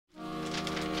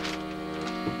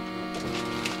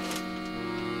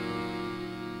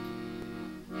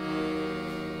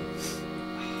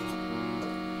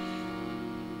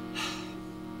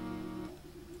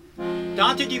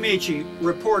Dante D'Amici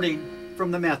reporting from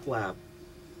the meth lab.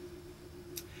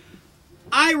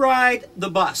 I ride the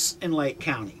bus in Lake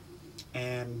County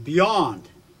and beyond.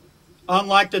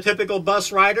 Unlike the typical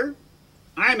bus rider,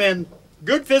 I'm in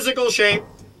good physical shape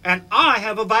and I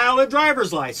have a valid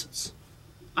driver's license.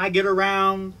 I get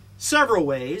around several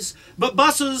ways, but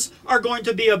buses are going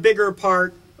to be a bigger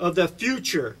part of the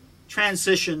future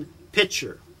transition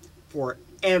picture for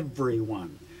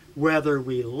everyone, whether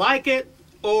we like it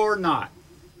or not.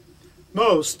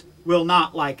 Most will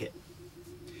not like it.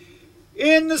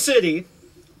 In the city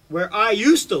where I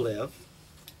used to live,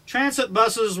 transit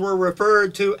buses were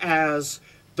referred to as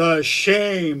the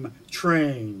shame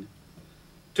train.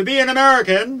 To be an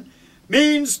American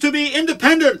means to be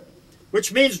independent,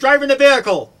 which means driving a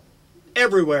vehicle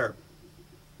everywhere.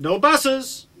 No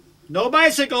buses, no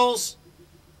bicycles.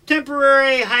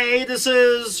 Temporary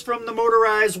hiatuses from the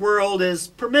motorized world is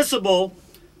permissible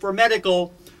for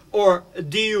medical or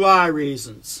DUI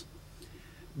reasons.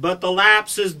 But the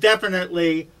lapses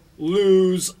definitely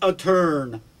lose a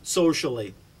turn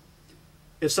socially.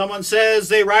 If someone says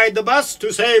they ride the bus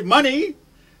to save money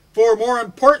for more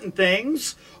important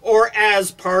things or as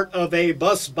part of a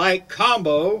bus-bike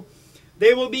combo,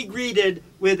 they will be greeted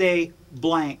with a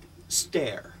blank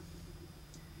stare.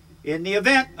 In the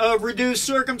event of reduced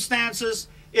circumstances,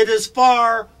 it is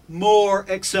far more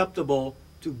acceptable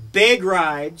to beg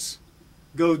rides,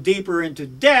 go deeper into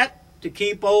debt to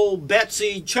keep old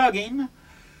Betsy chugging,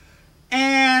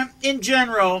 and in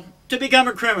general, to become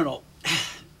a criminal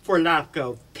for lack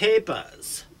of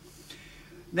papers.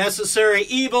 Necessary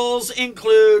evils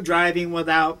include driving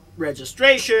without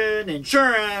registration,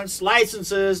 insurance,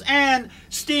 licenses, and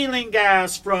stealing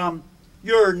gas from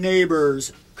your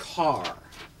neighbor's car.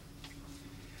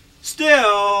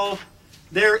 Still,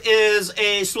 there is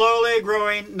a slowly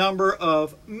growing number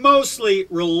of mostly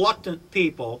reluctant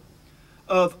people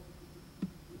who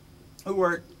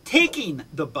are taking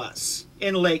the bus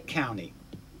in Lake County.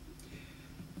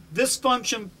 This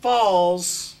function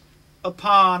falls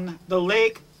upon the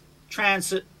Lake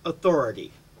Transit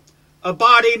Authority, a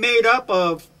body made up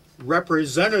of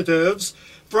representatives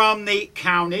from the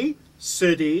county,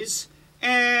 cities,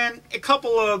 and a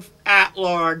couple of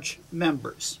at-large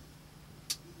members.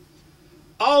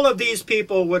 All of these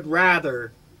people would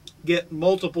rather get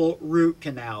multiple root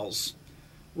canals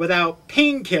without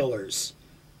painkillers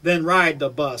than ride the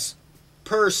bus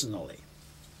personally.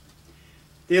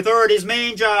 The authority's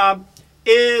main job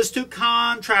is to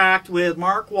contract with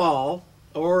Mark Wall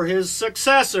or his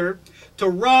successor to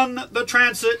run the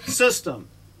transit system.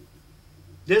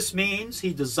 This means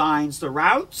he designs the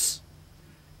routes,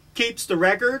 keeps the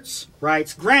records,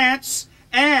 writes grants,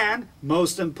 and,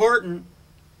 most important,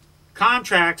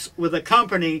 contracts with a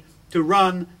company to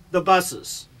run the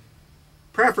buses,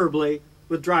 preferably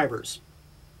with drivers.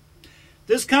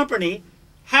 This company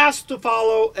has to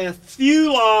follow a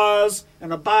few laws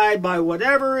and abide by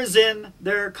whatever is in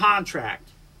their contract,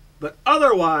 but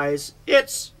otherwise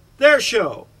it's their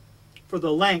show for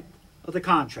the length of the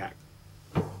contract.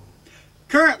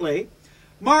 Currently,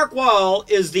 Mark Wall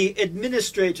is the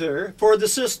administrator for the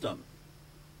system.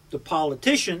 The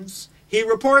politicians he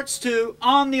reports to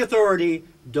on the authority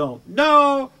don't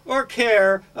know or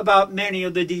care about many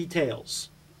of the details.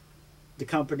 The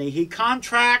company he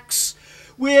contracts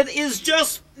with is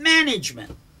just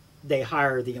management. They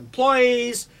hire the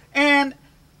employees and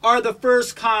are the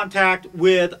first contact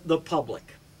with the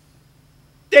public.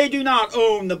 They do not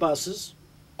own the buses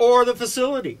or the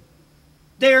facility.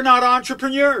 They are not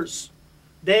entrepreneurs.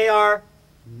 They are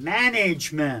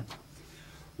management.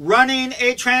 Running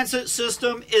a transit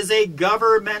system is a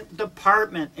government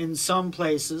department in some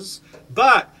places,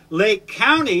 but Lake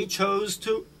County chose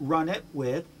to run it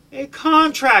with a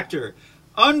contractor,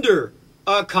 under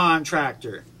a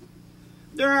contractor.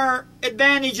 There are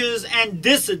advantages and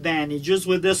disadvantages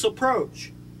with this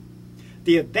approach.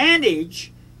 The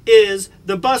advantage is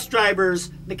the bus drivers,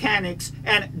 mechanics,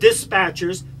 and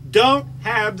dispatchers don't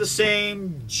have the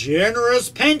same generous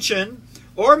pension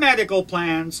or medical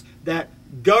plans that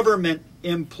government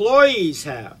employees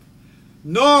have,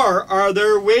 nor are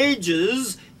their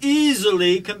wages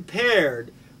easily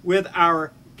compared with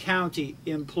our county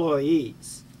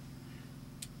employees.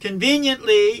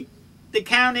 Conveniently, the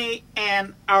county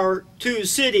and our two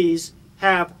cities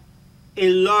have a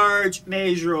large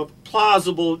measure of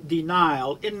plausible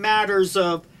denial in matters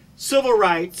of civil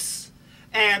rights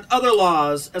and other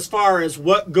laws as far as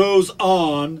what goes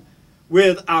on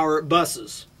with our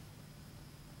buses.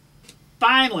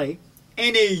 Finally,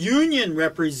 any union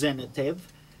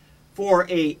representative for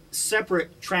a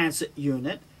separate transit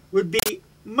unit would be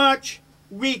much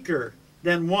weaker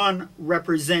than one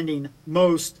representing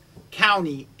most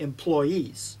county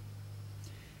employees.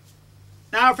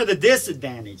 Now for the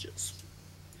disadvantages.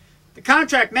 The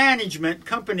contract management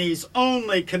company's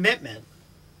only commitment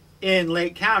in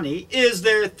Lake County is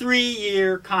their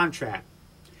 3-year contract.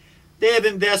 They have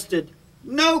invested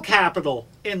no capital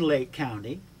in Lake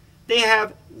County. They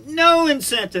have no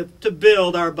incentive to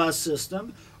build our bus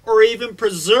system or even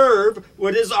preserve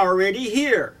what is already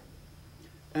here.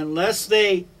 Unless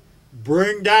they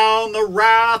bring down the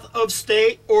wrath of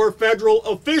state or federal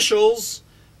officials,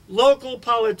 local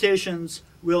politicians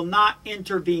will not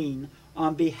intervene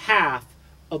on behalf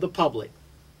of the public.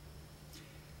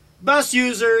 Bus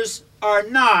users are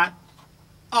not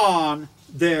on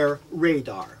their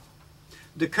radar.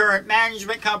 The current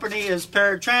management company is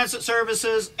Paratransit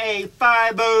Services, a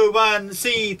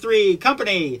 501c3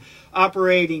 company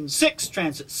operating 6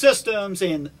 transit systems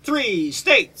in 3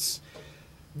 states.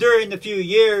 During the few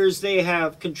years they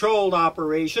have controlled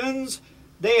operations,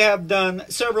 they have done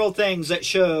several things that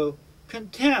show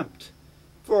contempt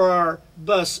for our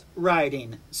bus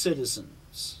riding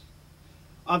citizens.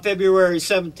 On February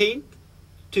 17,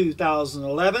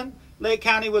 2011, Lake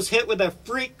County was hit with a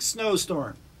freak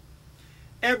snowstorm.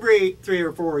 Every 3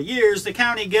 or 4 years, the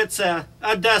county gets a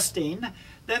dusting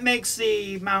that makes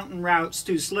the mountain routes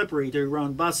too slippery to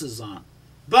run buses on.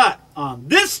 But on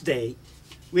this date,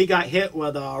 we got hit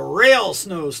with a real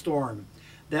snowstorm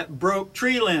that broke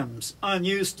tree limbs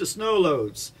unused to snow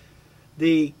loads.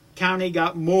 The county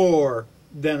got more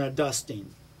than a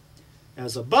dusting.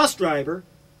 As a bus driver,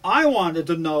 I wanted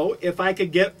to know if I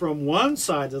could get from one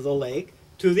side of the lake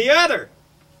to the other.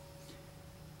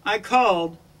 I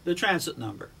called the transit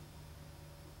number.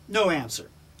 No answer.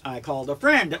 I called a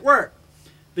friend at work.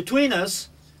 Between us,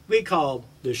 we called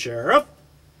the sheriff,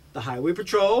 the highway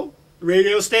patrol, the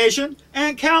radio station,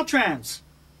 and Caltrans.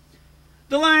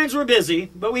 The lines were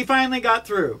busy, but we finally got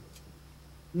through.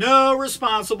 No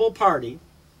responsible party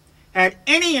had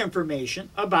any information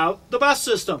about the bus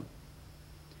system.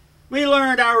 We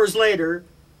learned hours later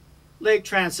Lake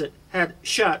Transit had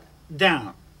shut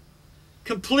down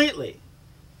completely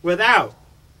without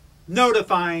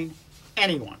notifying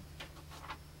anyone.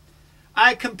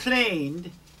 I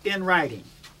complained in writing.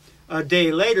 A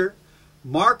day later,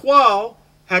 Mark Wall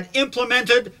had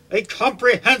implemented a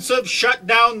comprehensive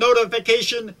shutdown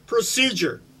notification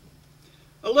procedure.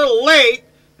 A little late,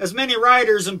 as many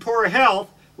riders in poor health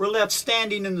were left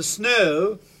standing in the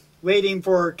snow, waiting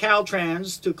for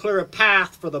Caltrans to clear a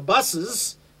path for the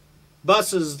buses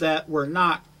that were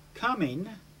not coming.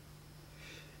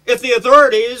 If the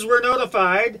authorities were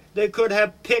notified, they could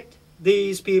have picked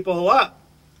these people up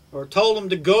or told them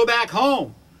to go back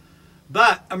home.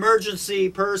 But emergency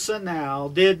personnel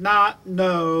did not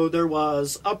know there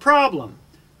was a problem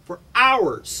for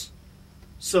hours.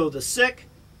 So the sick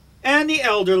and the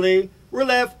elderly were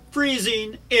left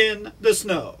freezing in the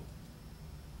snow.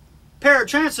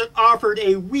 Paratransit offered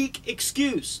a weak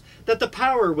excuse that the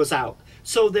power was out,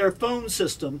 so their phone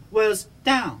system was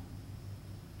down.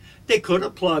 They could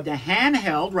have plugged a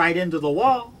handheld right into the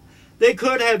wall. They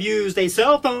could have used a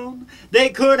cell phone. They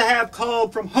could have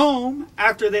called from home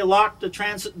after they locked the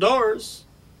transit doors.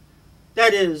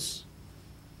 That is,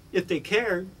 if they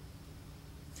cared.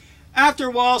 After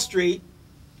Wall Street,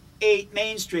 8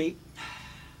 Main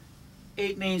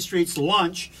Street's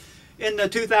lunch in the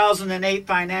 2008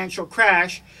 financial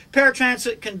crash,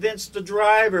 Paratransit convinced the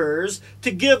drivers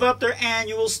to give up their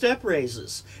annual step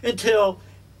raises until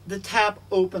the tap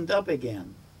opened up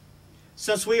again.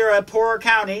 Since we are a poor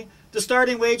county, the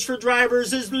starting wage for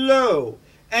drivers is low,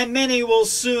 and many will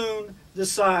soon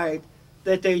decide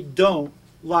that they don't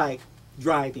like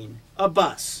driving a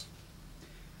bus.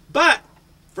 But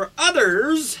for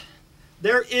others,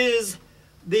 there is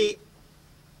the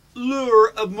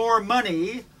lure of more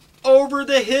money over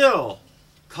the hill,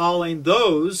 calling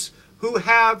those who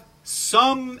have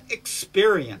some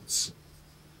experience.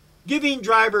 Giving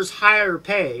drivers higher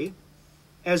pay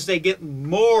as they get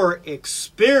more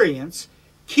experience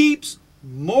keeps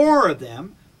more of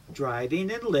them driving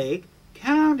in Lake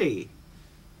County.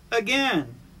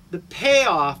 Again, the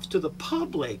payoff to the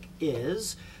public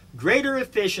is greater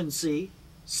efficiency,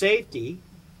 safety,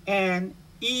 and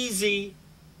easy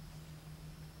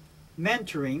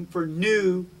mentoring for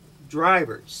new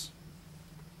drivers.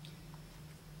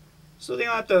 So they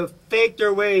don't have to fake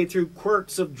their way through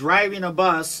quirks of driving a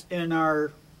bus in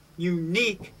our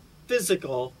unique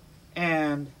physical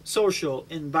and social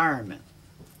environment.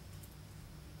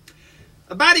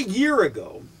 About a year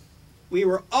ago, we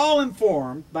were all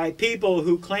informed by people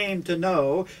who claimed to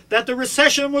know that the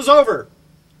recession was over.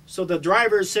 So the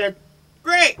drivers said,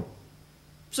 "Great!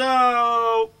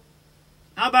 So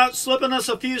How about slipping us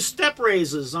a few step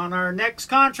raises on our next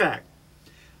contract?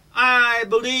 I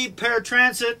believe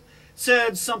Paratransit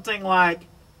said something like,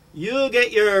 "You'll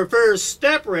get your first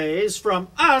step raise from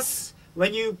us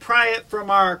when you pry it from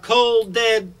our cold,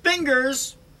 dead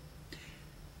fingers."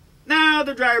 Now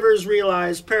the drivers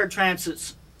realize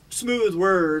Paratransit's smooth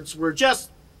words were just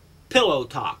pillow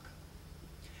talk,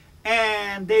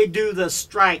 and they do the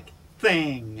strike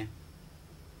thing.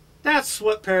 That's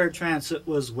what Paratransit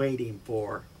was waiting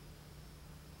for.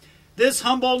 This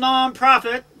humble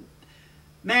nonprofit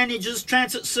manages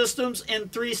transit systems in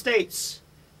 3 states.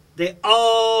 They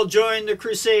all joined the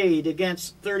crusade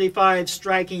against 35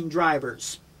 striking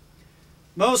drivers.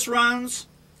 Most runs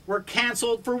were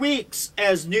canceled for weeks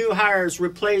as new hires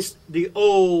replaced the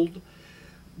old,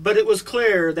 but it was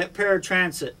clear that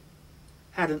Paratransit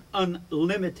had an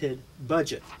unlimited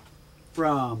budget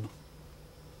from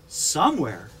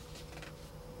somewhere.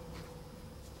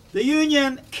 The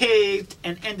union caved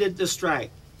and ended the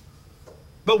strike.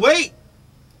 But wait!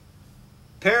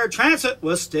 Paratransit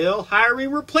was still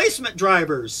hiring replacement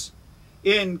drivers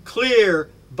in clear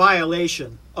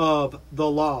violation of the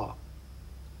law.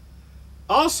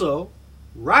 Also,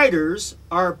 riders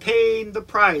are paying the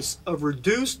price of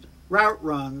reduced route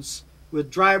runs with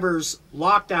drivers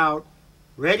locked out,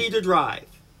 ready to drive.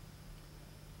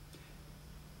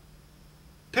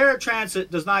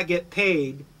 Paratransit does not get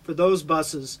paid for those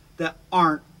buses that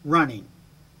aren't running.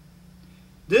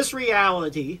 This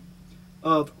reality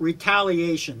of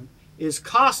retaliation is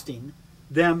costing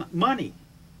them money.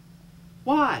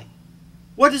 Why?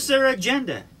 What is their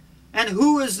agenda? And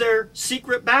who is their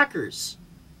secret backers?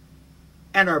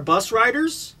 And our bus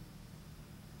riders?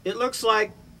 It looks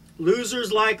like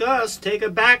losers like us take a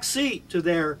back seat to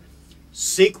their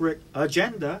secret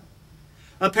agenda.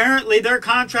 Apparently their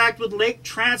contract with Lake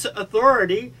Transit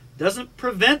Authority doesn't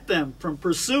prevent them from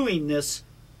pursuing this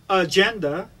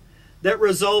agenda that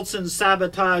results in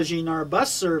sabotaging our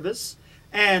bus service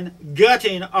and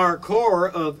gutting our core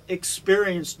of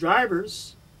experienced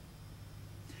drivers.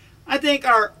 I think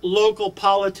our local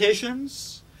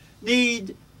politicians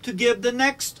need to give the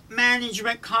next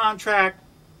management contract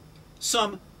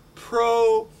some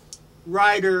pro-rider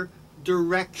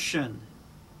direction.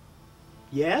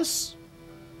 Yes?